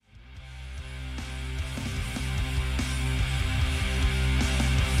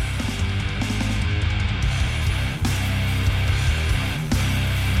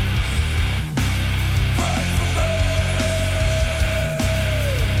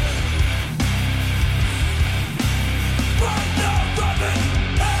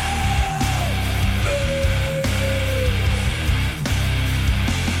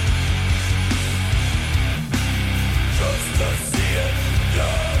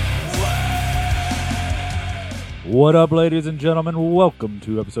What up, ladies and gentlemen? Welcome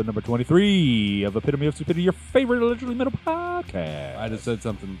to episode number 23 of Epitome of Stupidity, your favorite allegedly middle podcast. I just said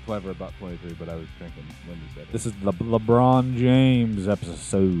something clever about 23, but I was drinking when you said it. This is the LeBron James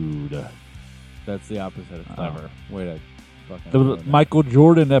episode. That's the opposite of clever. Way to fucking... The Michael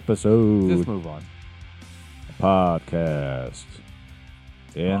Jordan episode. Just move on. Podcast.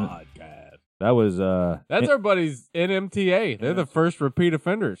 And Podcast. that was... That's our buddies NMTA. They're the first repeat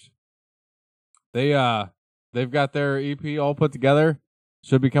offenders. They've got their EP all put together.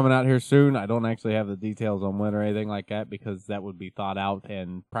 Should be coming out here soon. I don't actually have the details on when or anything like that because that would be thought out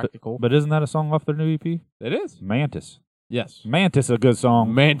and practical. But isn't that a song off their new EP? It is. Mantis. Yes. Mantis is a good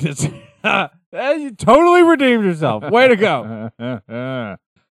song. Mantis. You totally redeemed yourself. Way to go.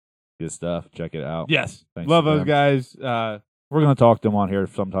 Good stuff. Check it out. Yes. Thanks Love to those them. guys. We're going to talk to them on here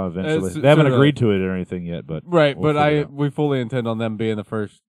sometime eventually. They haven't agreed to it or anything yet, but right. we'll But figure it out. we fully intend on them being the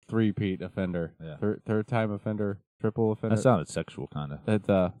first three-peat offender. Yeah. Third time offender, triple offender. That sounded sexual, kind of.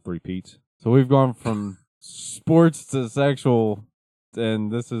 That's Three Pete's. So we've gone from sports to sexual,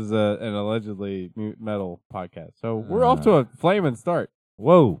 and this is an allegedly metal podcast. So we're off to a flaming start.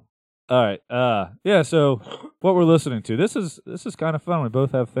 Whoa! All right. Yeah. So what we're listening to this is kind of fun. We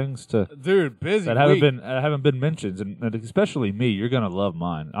both have things to Dude, busy that haven't been mentioned, and especially me. You're gonna love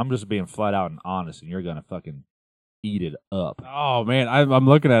mine. I'm just being flat out and honest, and you're gonna fucking eat it up. Oh man, I'm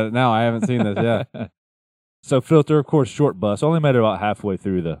looking at it now. I haven't seen this yet. So Filter, of course, Short Bus. Only made it about halfway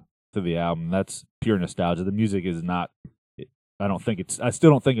through the album. That's pure nostalgia. The music is not. I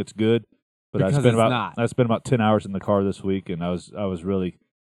still don't think it's good. But Because I spent about 10 hours in the car this week, and I was really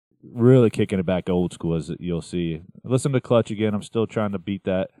kicking it back old school, as you'll see. Listen to Clutch again. I'm still trying to beat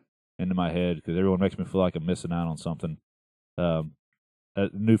that into my head because everyone makes me feel like I'm missing out on something. A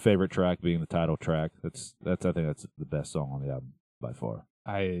new favorite track being the title track. I think that's the best song on the album by far.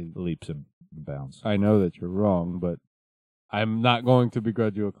 Leaps and bounds. I know that you're wrong, but I'm not going to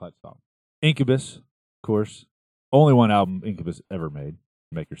begrudge you a Clutch song. Incubus, of course. Only one album Incubus ever made.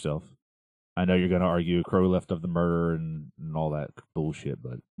 Make Yourself. I know you're going to argue Crow Left of the Murder and all that bullshit,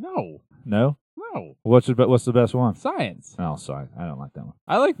 but No. What's the best one? Science. Oh, sorry, I don't like that one.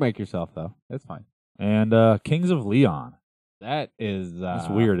 I like Make Yourself though. It's fine. And Kings of Leon. That is That's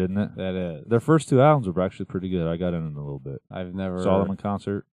weird, isn't it? That is. Their first two albums were actually pretty good. I got in a little bit. I've never Saw them in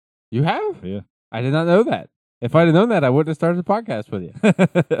concert. You have? Yeah. I did not know that. If I'd have known that, I wouldn't have started the podcast with you.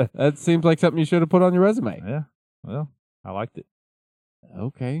 That seems like something you should have put on your resume. Yeah. Well, I liked it.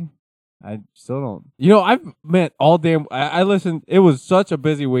 Okay. I still don't. You know, I've met all damn. I listened. It was such a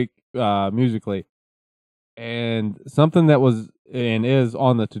busy week musically. And something that was and is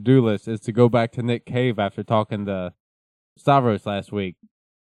on the to-do list is to go back to Nick Cave after talking to Stavros last week.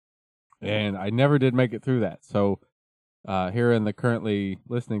 And I never did make it through that. So here in the currently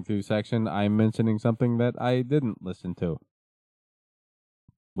listening to section, I'm mentioning something that I didn't listen to.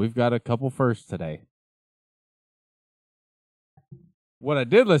 We've got a couple firsts today. What I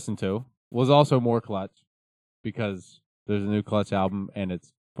did listen to was also more Clutch because there's a new Clutch album and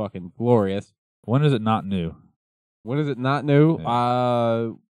it's fucking glorious. When is it not new? When is it not new?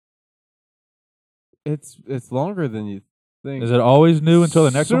 Yeah. It's longer than you think. Is it always new until the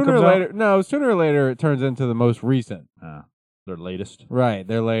next one comes out? No, sooner or later it turns into the most recent. Their latest. Right,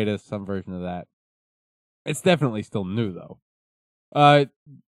 their latest, some version of that. It's definitely still new though.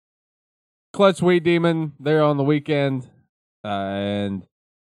 Clutch Sweet Demon, they're on the weekend, and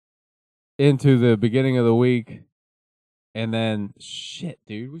into the beginning of the week, and then shit,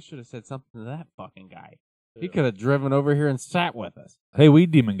 dude, we should have said something to that fucking guy. He could have driven over here and sat with us. Hey,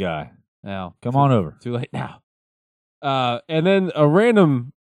 Weed Demon guy. Now, Come on over. Too late now. And then a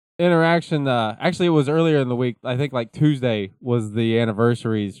random interaction. Actually, it was earlier in the week. I think like Tuesday was the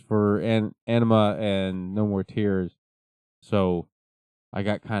anniversaries for Anima and No More Tears. So I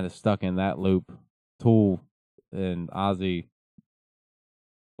got kind of stuck in that loop. Tool and Ozzy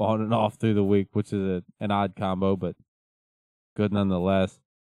on and off through the week, which is an odd combo, but good nonetheless.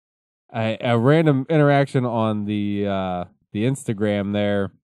 A random interaction on the Instagram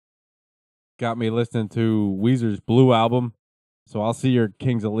there got me listening to Weezer's Blue album. So I'll see your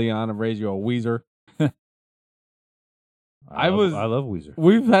Kings of Leon and raise you a Weezer. I love Weezer.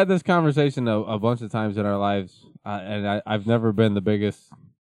 We've had this conversation a bunch of times in our lives, and I've never been the biggest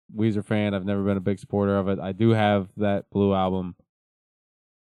Weezer fan. I've never been a big supporter of it. I do have that Blue album,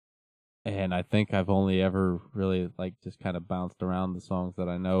 and I think I've only ever really just kind of bounced around the songs that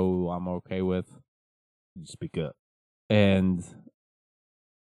I know I'm okay with. Speak up. And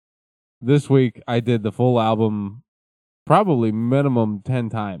this week I did the full album probably minimum 10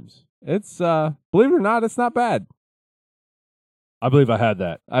 times. It's believe it or not, it's not bad. I believe I had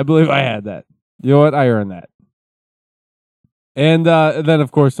that. You know what? I earned that. And then,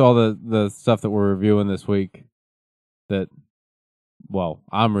 of course, all the stuff that we're reviewing this week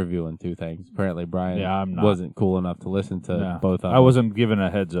I'm reviewing 2 things. Apparently, Brian I'm not. wasn't cool enough to listen to both of them. I wasn't given a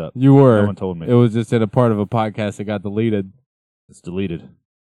heads up. You were. No one told me. It was just in a part of a podcast that got deleted. It's deleted.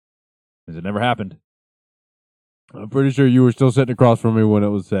 Because it never happened. I'm pretty sure you were still sitting across from me when it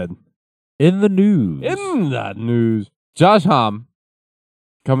was said. In the news. In the news. Josh Homme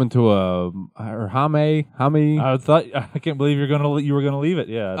coming to Hame. I can't believe you were gonna leave it.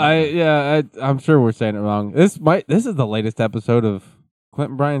 Yeah. I'm sure we're saying it wrong. This is the latest episode of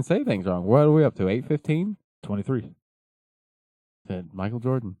Clint and Brian Say Things Wrong. What are we up to? 8:15? 23. Said Michael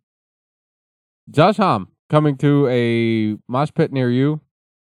Jordan. Josh Homme coming to a mosh pit near you.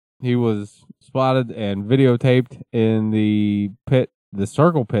 He was spotted and videotaped in the pit, the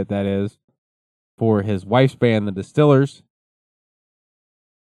circle pit that is, for his wife's band, the Distillers.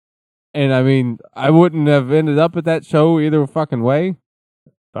 And I mean, I wouldn't have ended up at that show either fucking way.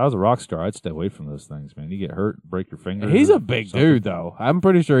 If I was a rock star, I'd stay away from those things, man. You get hurt, break your finger. He's a big dude, though. I'm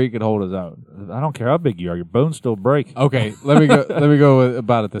pretty sure he could hold his own. I don't care how big you are; your bones still break. Okay, let me go. Let me go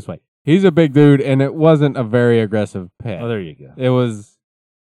about it this way. He's a big dude, and it wasn't a very aggressive pit. Oh, there you go. It was.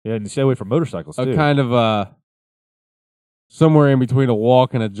 Yeah, and you stay away from motorcycles too. A kind of somewhere in between a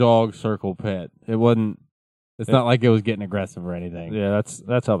walk and a jog circle pit. It wasn't. It's not like it was getting aggressive or anything. Yeah,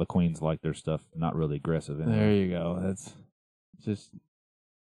 that's how the Queens like their stuff. Not really aggressive. There you go. That's just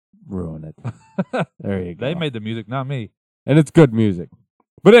ruin it. There you go. They made the music, not me. And it's good music.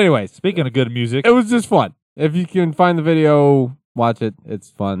 But anyways, speaking of good music, it was just fun. If you can find the video, watch it. It's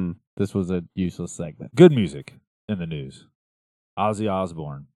fun. This was a useless segment. Good music in the news. Ozzy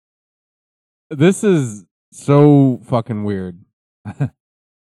Osbourne. This is so fucking weird.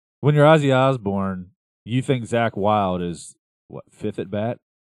 When you're Ozzy Osbourne, you think Zach Wilde is, what, 5th at bat?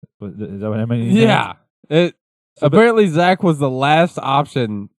 Is that what I mean? Yeah. Apparently, Zach was the last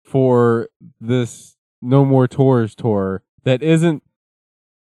option for this No More Tours tour that isn't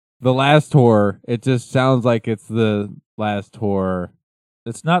the last tour. It just sounds like it's the last tour.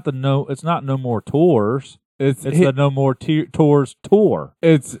 It's not No More Tours. It's the No More Tours tour.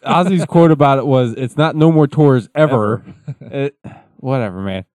 It's Ozzy's quote about it was, "It's not No More Tours ever." Whatever,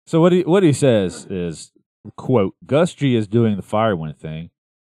 man. So what he says is, quote, Gus G is doing the Firewind thing,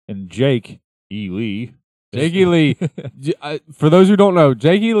 and Jake E. Lee. For those who don't know,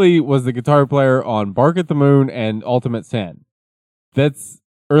 Jake E. Lee was the guitar player on Bark at the Moon and Ultimate Sin. That's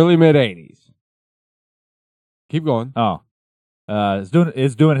early mid-'80s. Keep going. Oh. Is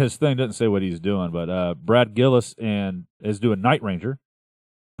doing his thing. Doesn't say what he's doing, but Brad Gillis is doing Night Ranger.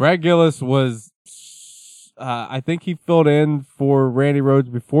 Brad Gillis was, I think he filled in for Randy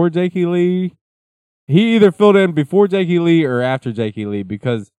Rhoads before Jakey Lee. He either filled in before Jakey Lee or after Jakey Lee,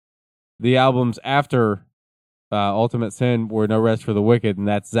 because the albums after Ultimate Sin were No Rest for the Wicked, and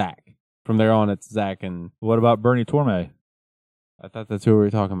that's Zach. From there on, it's Zach. And what about Bernie Torme? I thought that's who we were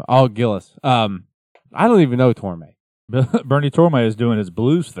talking about. Oh, Gillis. I don't even know Torme. Bernie Torme is doing his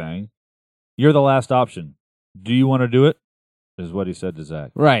blues thing. You're the last option. Do you want to do it? Is what he said to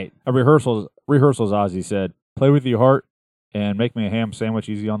Zach. Right. At rehearsals, Ozzy said, play with your heart and make me a ham sandwich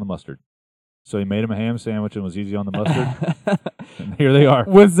easy on the mustard. So he made him a ham sandwich and was easy on the mustard. And here they are.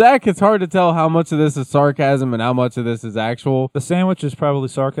 With Zach, it's hard to tell how much of this is sarcasm and how much of this is actual. The sandwich is probably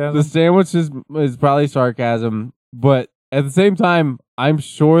sarcasm. The sandwich is probably sarcasm, but at the same time, I'm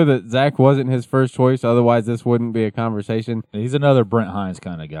sure that Zach wasn't his first choice. Otherwise, this wouldn't be a conversation. He's another Brent Hines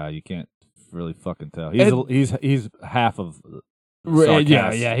kind of guy. You can't really fucking tell. He's half of sarcasm.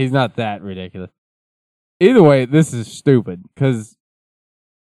 Yeah, he's not that ridiculous. Either way, this is stupid because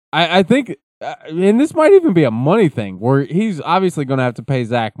I think, and this might even be a money thing, where he's obviously going to have to pay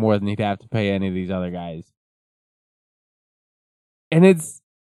Zach more than he'd have to pay any of these other guys. And it's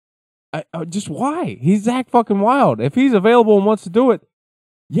just why? He's Zach fucking Wilde. If he's available and wants to do it,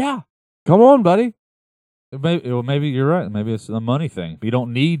 yeah, come on, buddy. Maybe you're right. Maybe it's a money thing. But you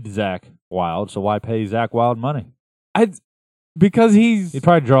don't need Zach Wilde, so why pay Zach Wilde money? Because he'd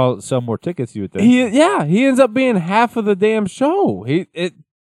probably draw some more tickets. You would think. He ends up being half of the damn show. It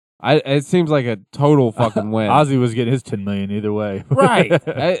seems like a total fucking win. Ozzy was getting his $10 million either way. Right.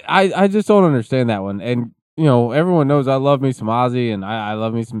 I just don't understand that one. And you know, everyone knows I love me some Ozzy and I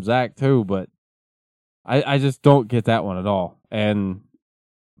love me some Zach too, but I just don't get that one at all. And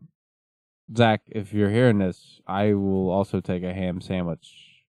Zach, if you're hearing this, I will also take a ham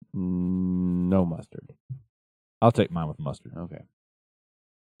sandwich, no mustard. I'll take mine with mustard. Okay.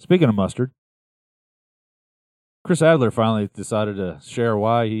 Speaking of mustard, Chris Adler finally decided to share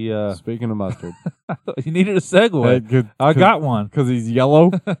why he... Speaking of mustard. He needed a segue. I got one. Because he's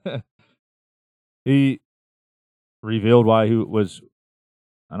yellow? He revealed why he was.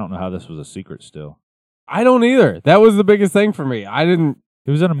 I don't know how this was a secret still. I don't either. That was the biggest thing for me. I didn't.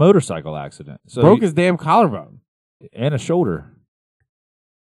 He was in a motorcycle accident. So broke his damn collarbone. And a shoulder.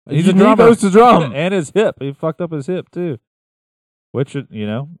 He's a drummer. He goes to drum. And his hip. He fucked up his hip, too. Which,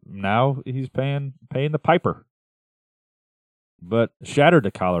 now he's paying the piper. But shattered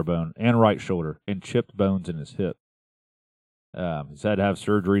the collarbone and right shoulder and chipped bones in his hip. He's had to have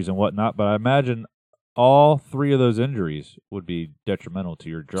surgeries and whatnot, but I imagine all three of those injuries would be detrimental to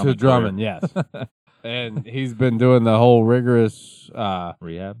your drumming. To drumming, yes. And he's been doing the whole rigorous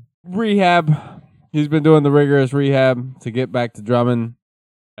rehab. He's been doing the rigorous rehab to get back to drumming,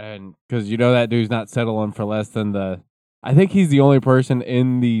 and because that dude's not settling for less than I think he's the only person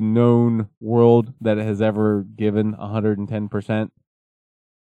in the known world that has ever given 110%,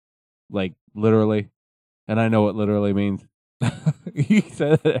 like literally, and I know what literally means. You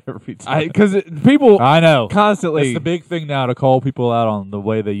say that every time. Because people I know. Constantly. It's the big thing now to call people out on the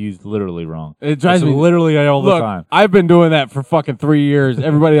way they use literally wrong. It drives me literally all the time. I've been doing that for fucking 3 years.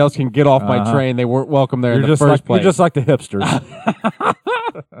 Everybody else can get off my train. They weren't welcome there in the first place. You're just like the hipsters.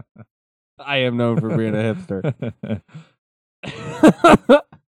 I am known for being a hipster.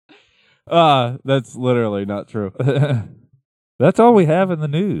 That's literally not true. That's all we have in the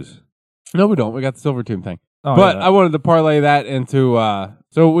news. No, we don't. We got the Silver Tomb thing. Oh, but yeah. I wanted to parlay that into...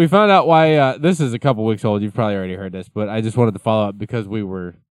 so we found out why... this is a couple weeks old. You've probably already heard this, but I just wanted to follow up because we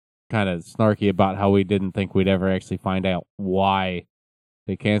were kind of snarky about how we didn't think we'd ever actually find out why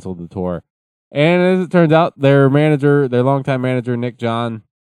they canceled the tour. And as it turns out, their longtime manager, Nick John,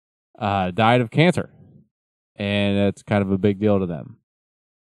 died of cancer. And it's kind of a big deal to them.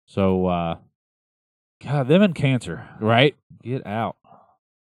 So... God, them and cancer. Right? Get out.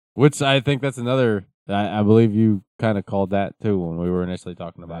 Which I think that's another... I believe you kind of called that too when we were initially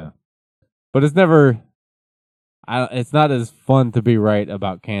talking about it. But it's never... it's not as fun to be right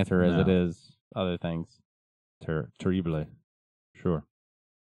about cancer as it is other things. Terrible. Sure.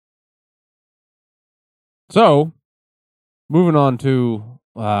 So, moving on to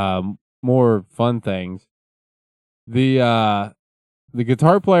more fun things. The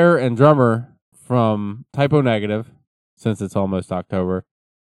guitar player and drummer from Typo Negative, since it's almost October,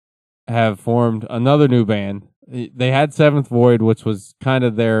 have formed another new band. They had Seventh Void, which was kind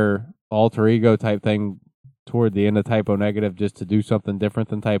of their alter ego type thing toward the end of Typo Negative, just to do something different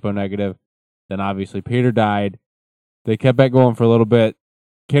than Typo Negative. Then obviously Peter died. They kept that going for a little bit.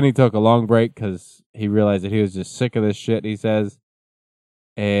 Kenny took a long break because he realized that he was just sick of this shit, he says.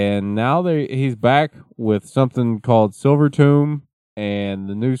 And now he's back with something called Silver Tomb, and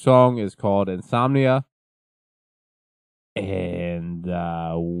the new song is called Insomnia. And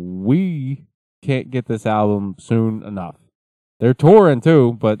we can't get this album soon enough. They're touring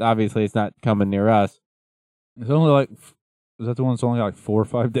too, but obviously it's not coming near us. It's only is that the one that's only like 4 or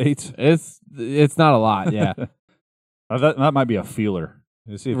 5 dates? It's not a lot, yeah. That might be a feeler.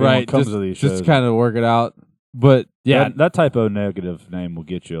 You see if anyone comes to these shows. Just kind of work it out. But yeah, that Typo Negative name will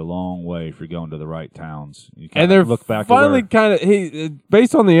get you a long way if you're going to the right towns. And they're look back finally kind of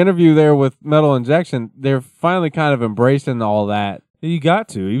based on the interview there with Metal Injection, they're finally kind of embracing all that. You got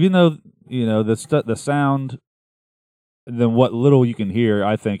to, even though the sound, then what little you can hear,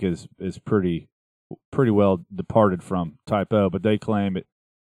 I think is pretty well departed from Typo. But they claim it.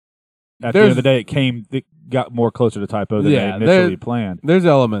 At the end of the day, it got more closer to Typo than they initially planned. There's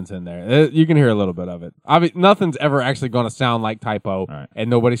elements in there. You can hear a little bit of it. Nothing's ever actually going to sound like Typo, right,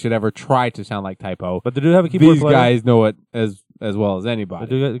 and nobody should ever try to sound like Typo. But they do have a keyboard player. These guys know it as well as anybody.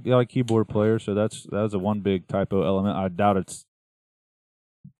 They do got a keyboard player, so that was a one big Typo element. I doubt it's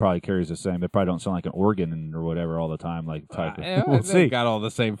probably carries the same. They probably don't sound like an organ or whatever all the time like Typo. We'll see. Got all the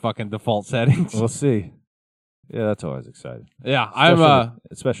same fucking default settings. We'll see. Yeah, that's always exciting. Yeah,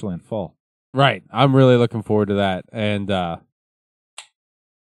 especially in fall. Right. I'm really looking forward to that. And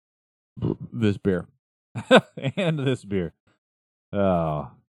this beer. And this beer.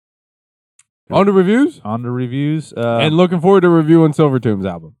 Oh. On to reviews? On to reviews. And looking forward to reviewing Silver Tomb's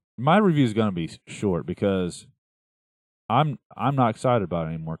album. My review is going to be short because I'm not excited about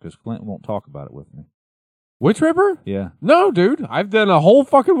it anymore because Clint won't talk about it with me. Witch Ripper? Yeah. No, dude. I've done a whole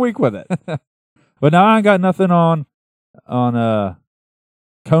fucking week with it. But now I ain't got nothing on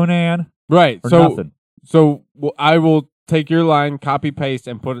Conan. Right. Or nothing. So I will take your line, copy paste,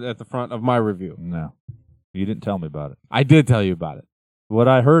 and put it at the front of my review. No. You didn't tell me about it. I did tell you about it. What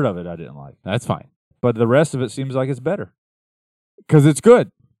I heard of it, I didn't like. That's fine. But the rest of it seems like it's better. Because it's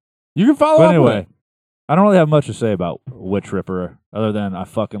good. You can follow up with it. I don't really have much to say about Witch Ripper other than I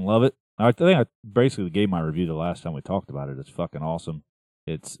fucking love it. I think I basically gave my review the last time we talked about it. It's fucking awesome.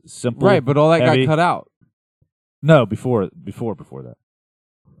 It's simple. Right, but all that heavy. got cut out. No, before that.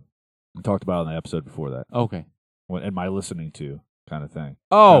 I talked about it in the episode before that. Okay. When am I listening to kind of thing.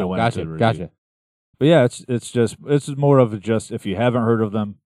 Oh, gotcha. But yeah, it's more of just if you haven't heard of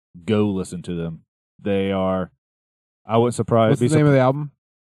them, go listen to them. They are. I wouldn't surprise. What's the name of the album?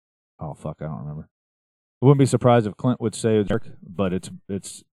 Oh fuck, I don't remember. I wouldn't be surprised if Clint would say it's, but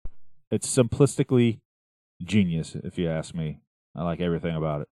it's simplistically genius if you ask me. I like everything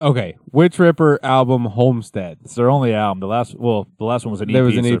about it. Okay, Witch Ripper album Homestead. It's their only album. The last one was an EP. There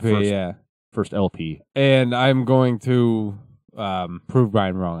was an It's EP, their first LP. And I'm going to prove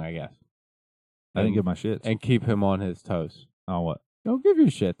Brian wrong, I guess. I didn't give my shit. And keep him on his toes. On what? Don't give your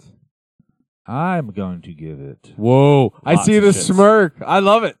shit. I'm going to give it. Whoa! I see the smirk. I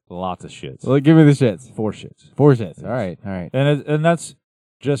love it. Lots of shits. Well, give me the shits. 4 shits. 4 shits. All right. And that's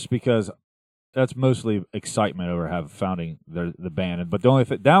just because that's mostly excitement over founding the band. But the only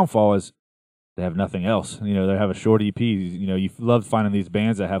downfall is they have nothing else. They have a short EP. You love finding these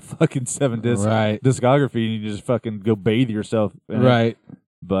bands that have fucking 7 disc discography, and you just fucking go bathe yourself in it.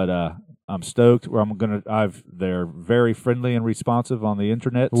 But I'm stoked. They're very friendly and responsive on the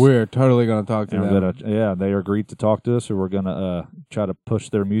internet. We're totally gonna talk to them. They agreed to talk to us, so we're gonna try to push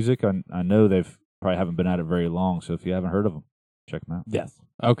their music. I know they've probably haven't been at it very long, so if you haven't heard of them, check them out. Yes.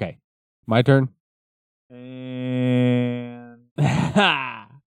 Okay. My turn. And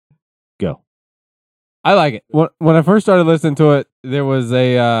go. I like it. When I first started listening to it, there was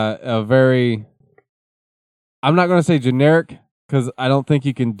a very, I'm not gonna say generic, because I don't think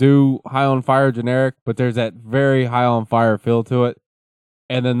you can do High on Fire generic, but there's that very High on Fire feel to it.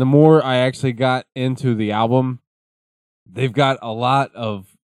 And then the more I actually got into the album, they've got a lot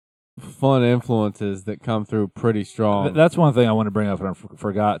of fun influences that come through pretty strong. That's one thing I want to bring up, and I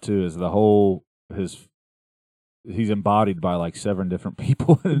forgot to, is the whole he's embodied by like 7 different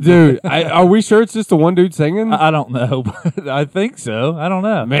people. Dude, are we sure it's just the one dude singing? I don't know, but I think so. I don't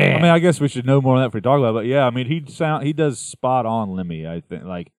know. Man. I mean, I guess we should know more on that if we talk about it. But yeah, I mean, he does spot on Lemmy, I think.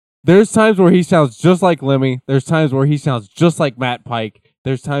 Like, there's times where he sounds just like Lemmy. There's times where he sounds just like Matt Pike.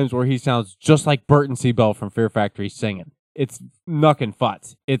 There's times where he sounds just like Burton C. Bell from Fear Factory singing. It's knuckin'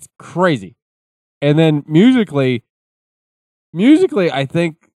 futz. It's crazy. And then musically, I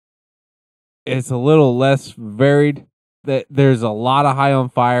think it's a little less varied. That there's a lot of High on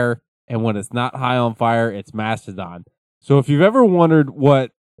Fire, and when it's not High on Fire, it's Mastodon. So if you've ever wondered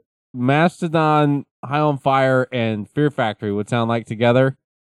what Mastodon, High on Fire, and Fear Factory would sound like together,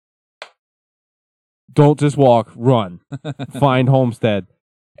 don't just walk, run. Find Homestead.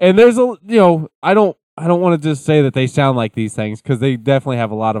 And there's I don't want to just say that they sound like these things, because they definitely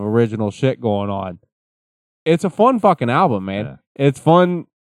have a lot of original shit going on. It's a fun fucking album, man. Yeah. It's fun.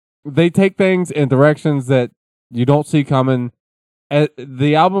 They take things in directions that you don't see coming.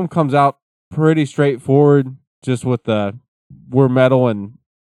 The album comes out pretty straightforward, just with the we're metal and,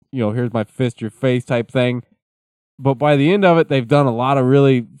 here's my fist your face type thing. But by the end of it, they've done a lot of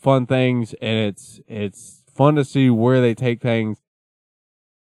really fun things, and it's fun to see where they take things.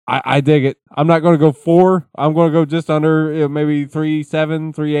 I dig it. I'm not going to go 4. I'm going to go just under, maybe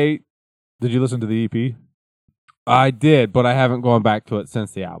 3.7, 3.8. Did you listen to the EP? I did, but I haven't gone back to it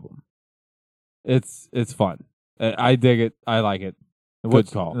since the album. It's fun. I dig it. I like it. Good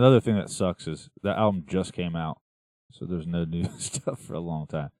call. Another thing that sucks is that album just came out, so there's no new stuff for a long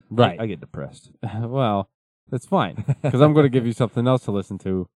time. Right. I get depressed. Well, that's fine, because I'm going to give you something else to listen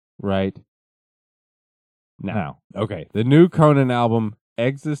to right now. Okay. The new Conan album,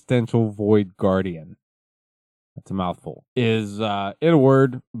 Existential Void Guardian, that's a mouthful, is, in a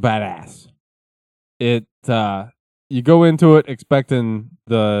word, badass. It you go into it expecting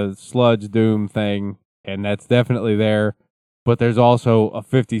the sludge doom thing, and that's definitely there. But there's also a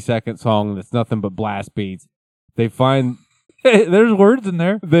 50-second song that's nothing but blast beats. They find there's words in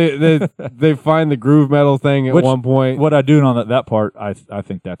there. They find the groove metal thing at one point. What I do on that part, I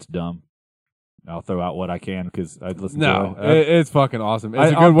think that's dumb. I'll throw out what I can because I listen to it. It's fucking awesome.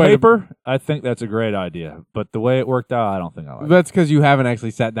 It's a good on way paper, I think that's a great idea. But the way it worked out, I don't think I like it. That's because you haven't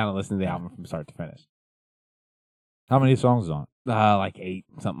actually sat down and listened to the album from start to finish. How many songs is on it? Like 8,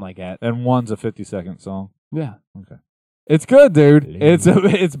 something like that. And one's a 50-second song? Yeah. Okay. It's good, dude. It's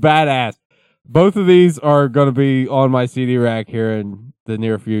badass. Both of these are going to be on my CD rack here in the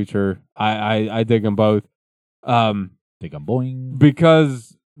near future. I dig them both. Dig them boing.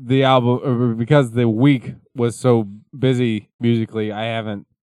 Because the album, or because the week was so busy musically, I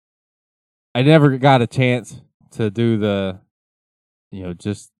never got a chance to do the,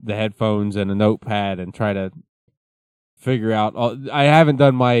 just the headphones and a notepad and try to figure out. I haven't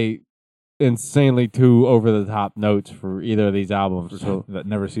done my insanely too over the top notes for either of these albums. So that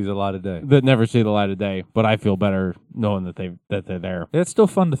never sees a light of day. That never see the light of day. But I feel better knowing that they're there. It's still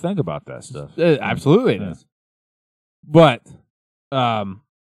fun to think about that stuff. Absolutely it is. But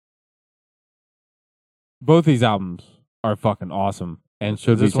both these albums are fucking awesome and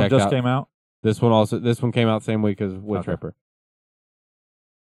should be checked out. This one just came out? This one came out same week as Wood Tripper.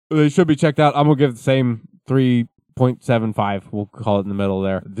 They should be checked out. I'm gonna give it the same 3.75. We'll call it in the middle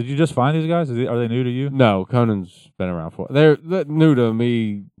there. Did you just find these guys? Are they new to you? No, Conan's been around for. They're new to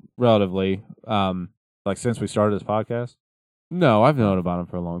me relatively. Like since we started this podcast? No, I've known about them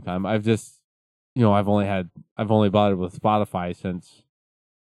for a long time. I've just, I've only bought it with Spotify since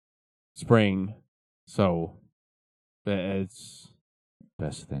spring, so it's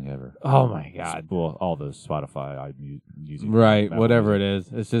best thing ever. Oh my god! Well, all those Spotify music, right? Whatever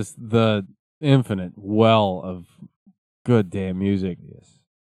music. It is, it's just the infinite well of good damn music. Yes,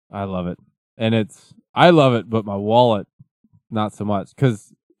 I love it, and I love it, but my wallet not so much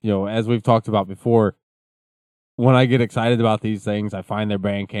because as we've talked about before. When I get excited about these things, I find their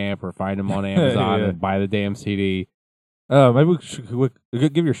Bandcamp or find them on Amazon and buy the damn CD. Maybe we should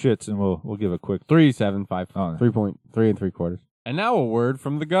give your shits and we'll give a quick 3.75, oh. 3.3 3/4. And now a word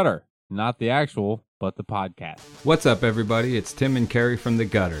from the gutter, not the actual, but the podcast. What's up, everybody? It's Tim and Carrie from The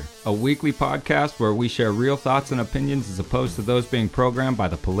Gutter, a weekly podcast where we share real thoughts and opinions as opposed to those being programmed by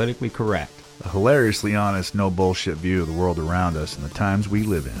the politically correct. A hilariously honest, no bullshit view of the world around us and the times we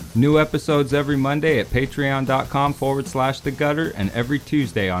live in. New episodes every Monday at patreon.com/The Gutter and every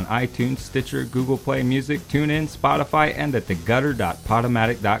Tuesday on iTunes, Stitcher, Google Play Music, TuneIn, Spotify, and at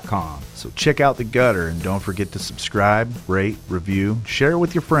thegutter.podomatic.com. So check out The Gutter and don't forget to subscribe, rate, review, share it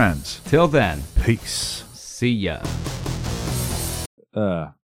with your friends. Till then, peace. See ya.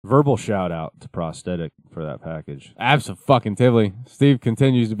 Verbal shout out to Prosthetic for that package. Abso-fucking-tively. Steve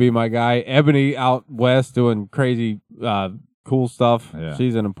continues to be my guy. Ebony out west doing crazy, cool stuff. Yeah.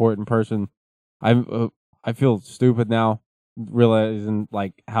 She's an important person. I feel stupid now, realizing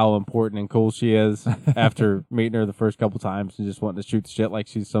like how important and cool she is after meeting her the first couple times and just wanting to shoot the shit like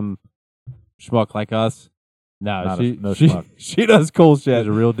she's some schmuck like us. No, she does cool shit. She's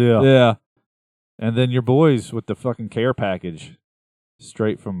a real deal. Yeah. And then your boys with the fucking care package.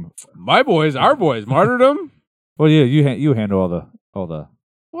 Straight from my boys, our boys, Martyrdom. Well, yeah, you handle all the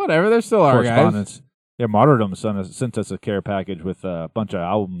whatever. They're still our guys. Yeah, Martyrdom sent us a care package with a bunch of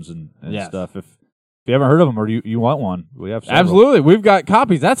albums and yes. stuff. If you haven't heard of them or you want one, we have several. Absolutely. We've got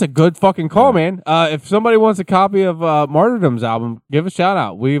copies. That's a good fucking call, man. If somebody wants a copy of Martyrdom's album, give a shout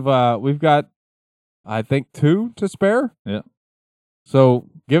out. We've got I think 2 to spare. Yeah. So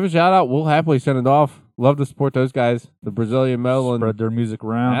give a shout out. We'll happily send it off. Love to support those guys, the Brazilian metal, and spread their music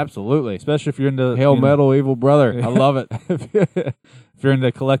around. Absolutely, especially if you're into hail metal, evil brother. I love it. If you're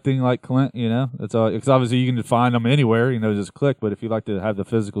into collecting like Clint, that's all. Because obviously you can find them anywhere, just click. But if you like to have the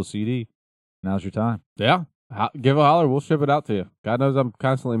physical CD, now's your time. Yeah, give a holler. We'll ship it out to you. God knows I'm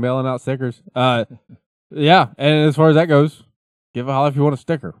constantly mailing out stickers. Yeah, and as far as that goes, give a holler if you want a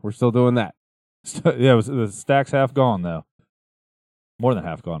sticker. We're still doing that. Yeah, the stack's half gone though. More than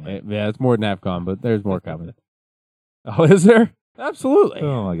half gone, man. Yeah, it's more than half gone, but there's more coming. Oh, is there? Absolutely.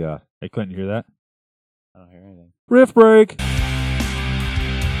 Oh, my God. Hey, Clint, you hear that? I don't hear anything. Riff break.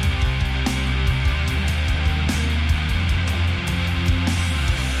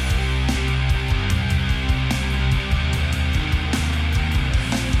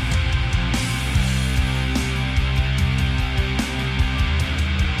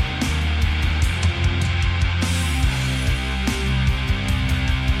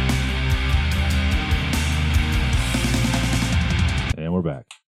 We're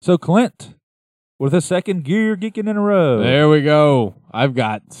back. So, Clint, with a second gear geeking in a row. There we go. I've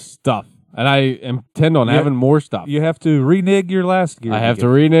got stuff, and I intend on having more stuff. You have to renege your last gear. I have to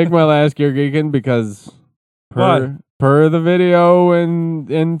renege my last gear geeking because per the video and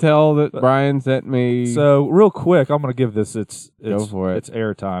intel that Brian sent me. So, real quick, I'm going to give this go for it. It's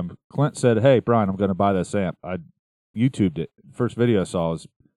airtime. Clint said, "Hey, Brian, I'm going to buy this amp." I YouTubed it. First video I saw was,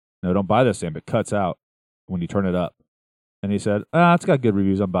 "No, don't buy this amp. It cuts out when you turn it up." And he said, "It's got good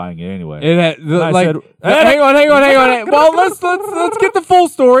reviews. I'm buying it anyway." Hang on. Well, let's get the full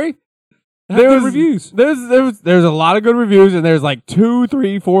story. There's reviews. There's a lot of good reviews, and there's like 2,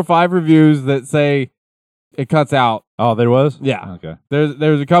 3, 4, 5 reviews that say it cuts out. Oh, there was? Yeah. Okay.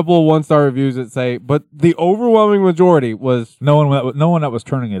 There's a couple of 1-star reviews that say, but the overwhelming majority was no one that was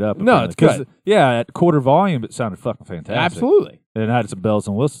turning it up. No, it's good. Yeah, at quarter volume, it sounded fucking fantastic. Absolutely. And it had some bells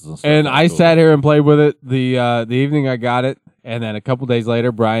and whistles and stuff. And I sat here and played with it the evening I got it, and then a couple days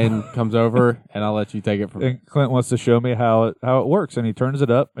later, Brian comes over, and I'll let you take it from And Clint wants to show me how it works, and he turns it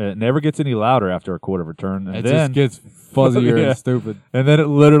up, and it never gets any louder after a quarter of a turn. And it then, just gets fuzzier Yeah. and stupid. and then it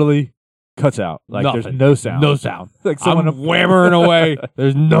literally cuts out. Like Nothing. there's no sound. No sound. Like I'm whammering away.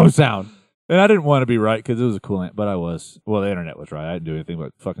 There's no sound. And I didn't want to be right because it was a coolant, but I was. Well, the internet was right. I didn't do anything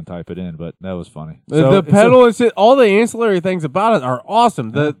but fucking type it in, but that was funny. The pedal and shit, all the ancillary things about it are awesome.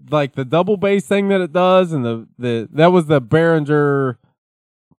 The double bass thing that it does, and that was the Behringer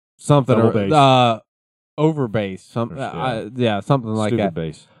something Double or bass. over bass, something something like stupid that.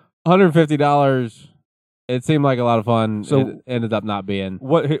 bass. $150. It seemed like a lot of fun. So- it ended up not being.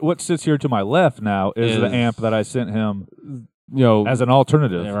 What sits here to my left now is the Is- amp that I sent him You know, as an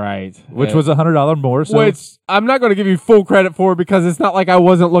alternative, right, which was $100 more. So which I'm not going to give you full credit for because it's not like I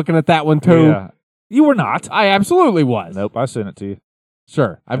wasn't looking at that one too. yeah. You were not. I absolutely was. Nope, I sent it to you.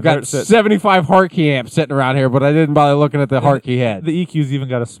 Sure, I've And there got it sits. 75 Harkey amps sitting around here, but I didn't bother looking at the Harkey head. The EQ's even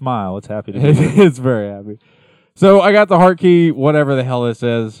got a smile. It's happy to be here. It's very happy. So I got the Harkey, whatever the hell this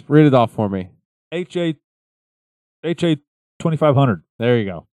is. Read it off for me. HA 2500, There you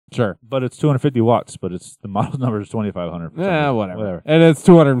go. Sure. but it's 250 watts, but it's the model number is 2500. Yeah, whatever. And it's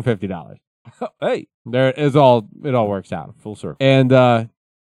 $250. Hey, There is all. It all works out. full circle. And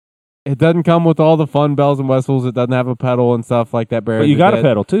it doesn't come with all the fun bells and whistles. It doesn't have a pedal and stuff like that. But you got a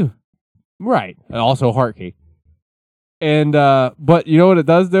pedal too. right? And also Harkey. And but you know what it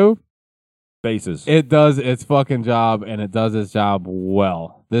does do? Basses. It does its fucking job, and it does its job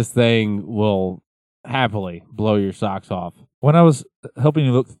well. This thing will happily blow your socks off. When I was helping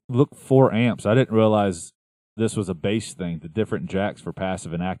you look for amps, I didn't realize this was a bass thing. The different jacks for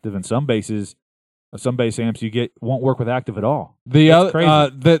passive and active, and some bass amps you get won't work with active at all. The That's other,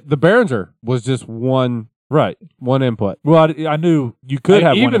 crazy. the Behringer was just one Right. input. Well, I knew you could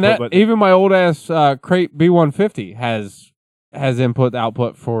have even one that. input, but Even my old ass Crate B150 has input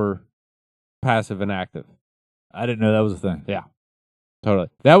output for passive and active. I didn't know that was a thing. Totally.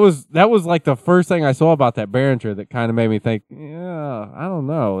 That was like the first thing I saw about that Behringer that kind of made me think, yeah, I don't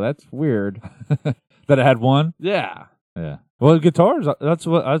know, that's weird. That it had one. Yeah. Yeah. Well, guitars. That's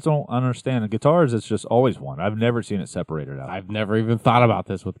what I don't understand. In guitars, it's just always one. I've never seen it separated out. I've never even thought about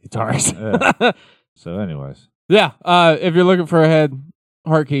this with guitars. Yeah. So, anyways, Yeah. If you're looking for a head,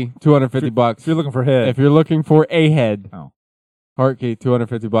 Harkey, $250. if you're looking for head, If you're looking for a head, Oh. Harkey,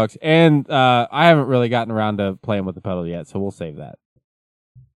 $250. And I haven't really gotten around to playing with the pedal yet, so we'll save that.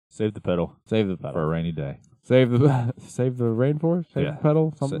 save the pedal Save the for pedal. a rainy day. Save the rainforest. Save Yeah. the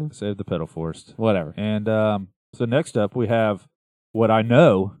pedal. Something. Save the pedal forest. Whatever. And so next up, we have what I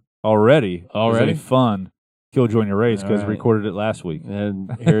know already. Already? is a fun Kill Join Your Race because All we right. recorded it last week. And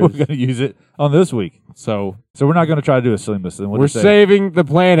We're here's going to use it on this week. so So we're not going to try to do a seamless thing. we're saving the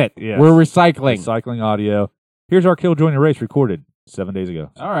planet. Yes. We're recycling. Recycling audio. Here's our Kill Join Your Race recorded 7 days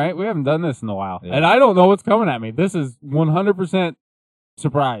ago. All right, we haven't done this in a while, Yeah. and I don't know what's coming at me. This is 100%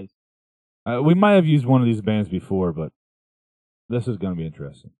 surprise. We might have used one of these bands before, but this is going to be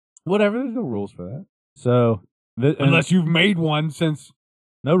interesting. Whatever. There's no rules for that, So, unless you've made one since.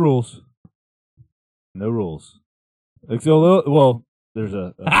 no rules. No rules. It's a little, well, there's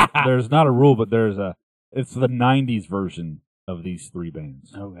there's not a rule, but it's the 90s version of these three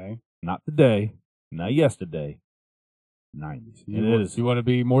bands. Okay. Not today, not yesterday, 90s. And it is, You want to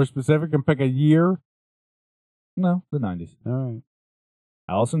be more specific and pick a year? no, the 90s. All right.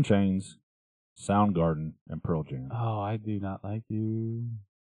 Alice in Chains, Soundgarden, and Pearl Jam. Oh, I do not like you.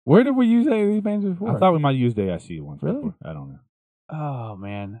 Where did we use any of these bands before? I thought we might use the AIC once Really? before. I don't know. Oh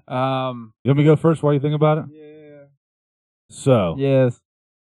man. You want me to go first while you think about it? Yeah. So, Yes.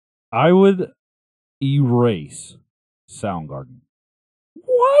 I would erase Soundgarden.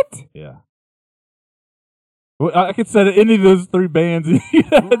 What? Yeah. Well, I could say any of those three bands and you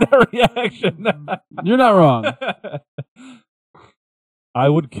had that reaction. You're not wrong. I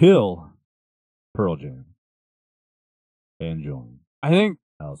would kill Pearl Jam and join I think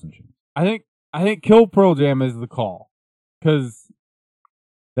Alice in Chains. I think Kill Pearl Jam is the call. Because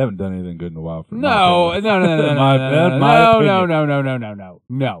They haven't done anything good in a while. For no. It all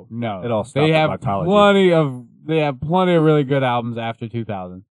stopped at Vitology. They have plenty of really good albums after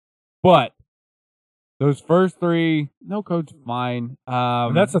 2000. But those first three, No Code's fine.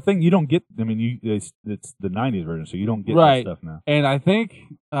 And that's the thing. You don't get. I mean, it's the '90s version, so you don't get Right. that stuff now. and I think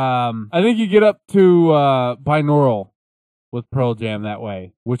you get up to binaural with Pearl Jam that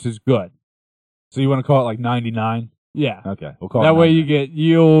way, which is good. So you want to call it like '99? Yeah. Okay, we'll call That it way you 99. get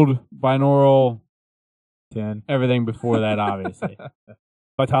Yield, binaural, 10. everything before that, obviously.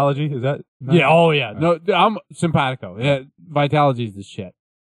 Vitology is that? Yeah. Oh, yeah. No, I'm simpatico. Yeah, Vitalogy's the shit.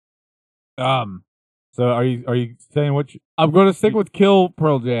 So are you saying what? I'm going to stick with Kill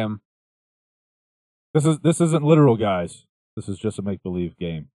Pearl Jam. This isn't literal, guys. This is just a make believe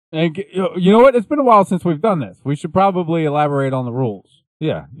game. And you know what? It's been a while since we've done this. We should probably elaborate on the rules.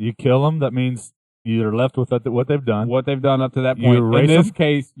 Yeah, you kill them. That means you're left with what they've done. What they've done up to that You point. erase In this them?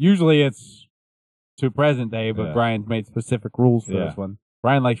 case, usually it's to present day, but Yeah. Brian's made specific rules for Yeah. this one.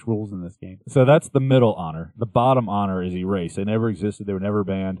 Brian likes rules in this game. So that's the middle honor. The bottom honor is erase. They never existed. They were never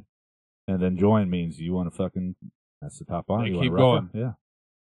banned. And then join means you want to fucking. That's the top honor. They You keep wanna rock going. it. Yeah.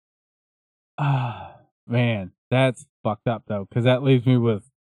 Ah, man, that's fucked up though, because that leaves me with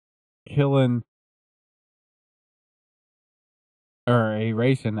killing or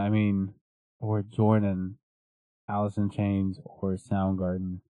erasing. I mean, or joining Alice in Chains or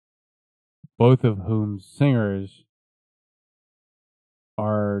Soundgarden, both of whom singers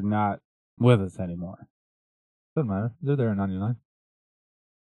are not with us anymore. Doesn't matter. They're there in '99.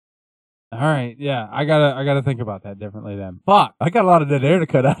 All right, yeah, I gotta think about that differently then. Fuck. I got a lot of dead air to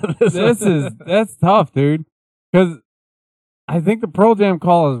cut out of this. That's tough, dude. Because I think the Pearl Jam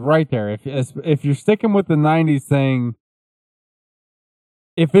call is right there. If you're sticking with the '90s thing,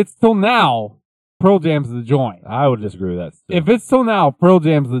 if it's till now, Pearl Jam's the join. I would disagree with that. Still. If it's till now, Pearl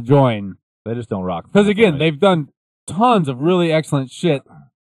Jam's the join. They just don't rock. Because again, right? they've done tons of really excellent shit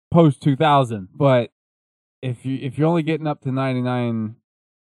post 2000. But if you're only getting up to 99,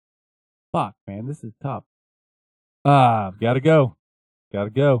 fuck, man, this is tough. Gotta go.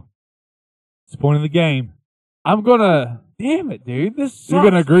 It's the point of the game. I'm gonna. Damn it, dude. This sucks. You're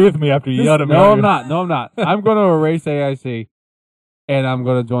gonna agree with me after you yelled at me. No, I'm not. No, I'm not. I'm gonna erase AIC, and I'm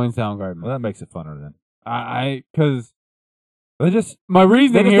gonna join Soundgarden. Well, that makes it funner then. Because They just my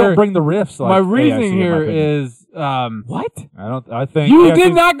reasoning don't here. bring the riffs. Like My AIC, reasoning in my here opinion. is what? I think You AIC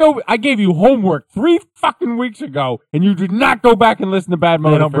did not go. I gave you homework 3 fucking weeks ago, and you did not go back and listen to Bad They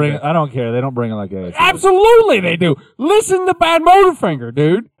Motorfinger. don't bring. I don't care. They don't bring it like AIC. Absolutely, they do. Listen to Bad Motorfinger,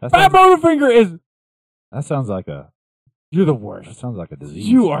 dude. That Bad sounds- Motorfinger is. That sounds like a. You're the That worst. sounds like a disease.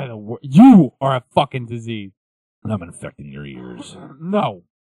 You are the worst. You are a fucking disease. And I'm infecting your ears. No.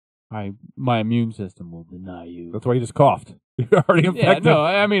 My immune system will deny you. That's why you just coughed. You're already Yeah, infected. no,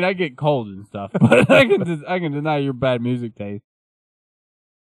 I mean I get colds and stuff, but I can deny your bad music taste.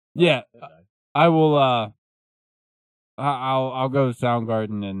 Yeah, I will. I'll go to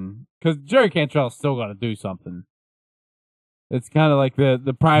Soundgarden, and because Jerry Cantrell's still got to do something. It's kind of like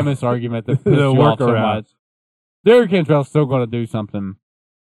the Primus argument that pissed you off so workaround. much. Jerry Cantrell's still going to do something,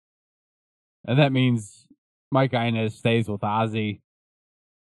 and that means Mike Inez stays with Ozzy,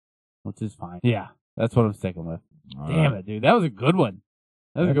 which is fine. Yeah, that's what I'm sticking with. All Damn right. it, dude. That was a good one.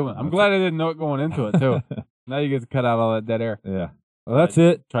 That was a good one. I'm glad I didn't know it going into it, too. Now you get to cut out all that dead air. Yeah. Well, that's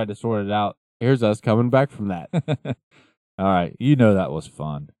it. Tried to sort it out. Here's us coming back from that. All right. You know that was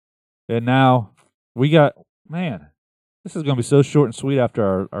fun. And now we got, man, this is going to be so short and sweet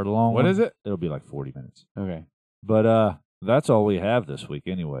after our long What one. is it? It'll be like 40 minutes. Okay. But that's all we have this week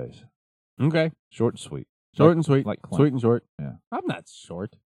anyways. Okay. Short and sweet. Short and sweet. like Clint. Sweet and short. Yeah. I'm not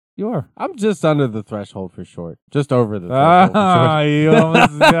short. You are. I'm just under the threshold for short. Just over the threshold Ah, for you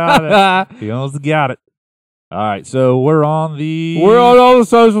almost got it. You almost got it. All right. So we're on We're on all the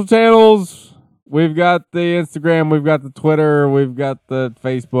social channels. We've got the Instagram. We've got the Twitter. We've got the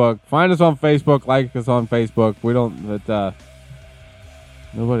Facebook. Find us on Facebook. Like us on Facebook. We don't, but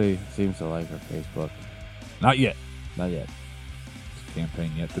nobody seems to like our Facebook. Not yet. Not yet.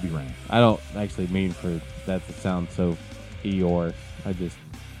 Campaign yet to be ran. I don't actually mean for that to sound so Eeyore.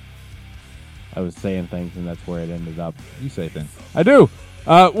 I was saying things and that's where it ended up. You say things. I do.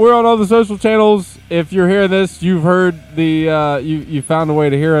 We're on all the social channels. If you're hearing this, you've heard you found a way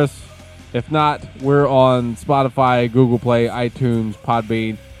to hear us. If not, we're on Spotify, Google Play, iTunes,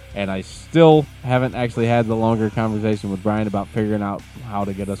 Podbean, and I still haven't actually had the longer conversation with Brian about figuring out how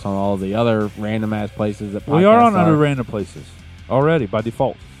to get us on all the other random ass places that We are on podcasts other random places already by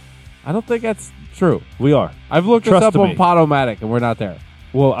default. I don't think that's true. We are. I've looked Trust us up to on me. Podomatic and we're not there.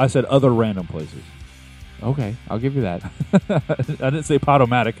 Well, I said other random places. Okay, I'll give you that. I didn't say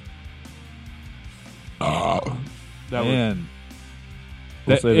Podomatic. That was- And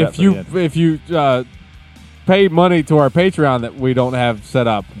we'll say that if for you the end. if you pay money to our Patreon that we don't have set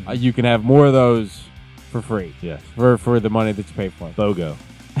up, you can have more of those for free Yes. for the money that you pay for. BOGO.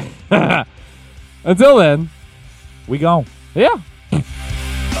 Until then, We gone. yeah.